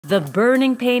The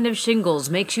burning pain of shingles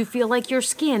makes you feel like your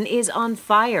skin is on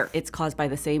fire. It's caused by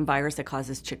the same virus that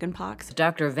causes chickenpox.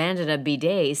 Dr. Vandana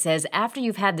Bhide says after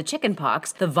you've had the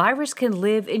chickenpox, the virus can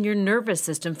live in your nervous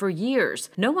system for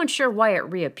years. No one's sure why it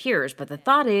reappears, but the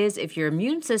thought is if your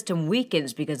immune system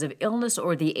weakens because of illness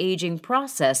or the aging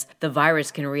process, the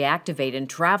virus can reactivate and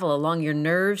travel along your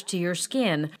nerves to your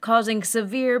skin, causing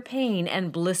severe pain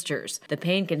and blisters. The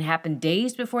pain can happen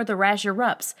days before the rash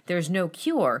erupts. There's no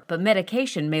cure, but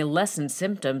medication may lessen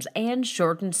symptoms and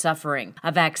shorten suffering.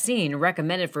 A vaccine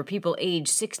recommended for people age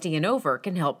 60 and over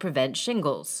can help prevent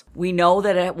shingles. We know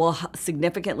that it will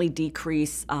significantly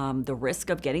decrease the risk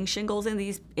of getting shingles in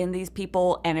these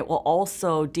people, and it will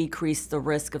also decrease the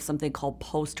risk of something called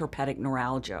post-herpetic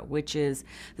neuralgia, which is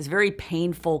this very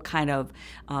painful kind of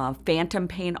phantom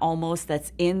pain almost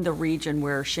that's in the region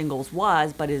where shingles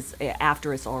was, but is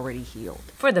after it's already healed.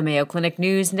 For the Mayo Clinic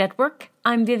News Network,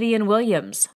 I'm Vivien Williams.